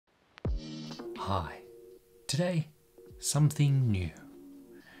Hi, today something new.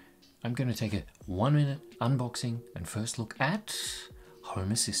 I'm going to take a 1-minute unboxing and first look at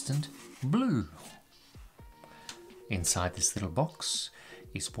Home Assistant Blue. Inside this little box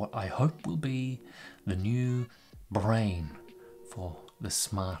is what I hope will be the new brain for the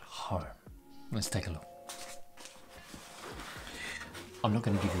smart home. Let's take a look. I'm not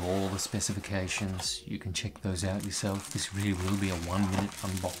going to give you all the specifications, you can check those out yourself. This really will be a 1-minute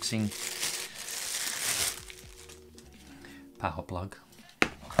unboxing. Power plug,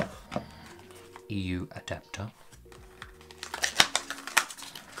 EU adapter,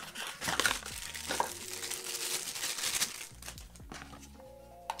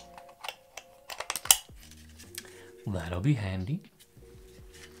 that'll be handy.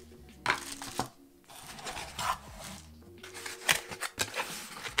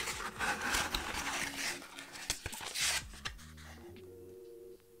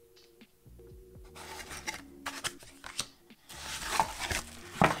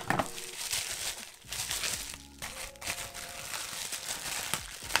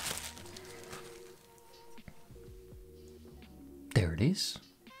 There it is,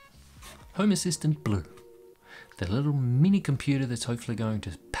 Home Assistant Blue, the little mini computer that's hopefully going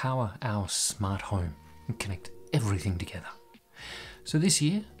to power our smart home and connect everything together. So this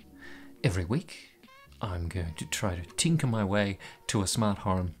year, every week, I'm going to try to tinker my way to a smart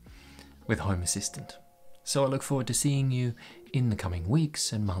home with Home Assistant. So I look forward to seeing you in the coming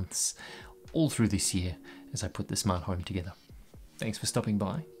weeks and months, all through this year as I put the smart home together. Thanks for stopping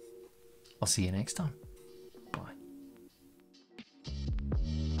by. I'll see you next time.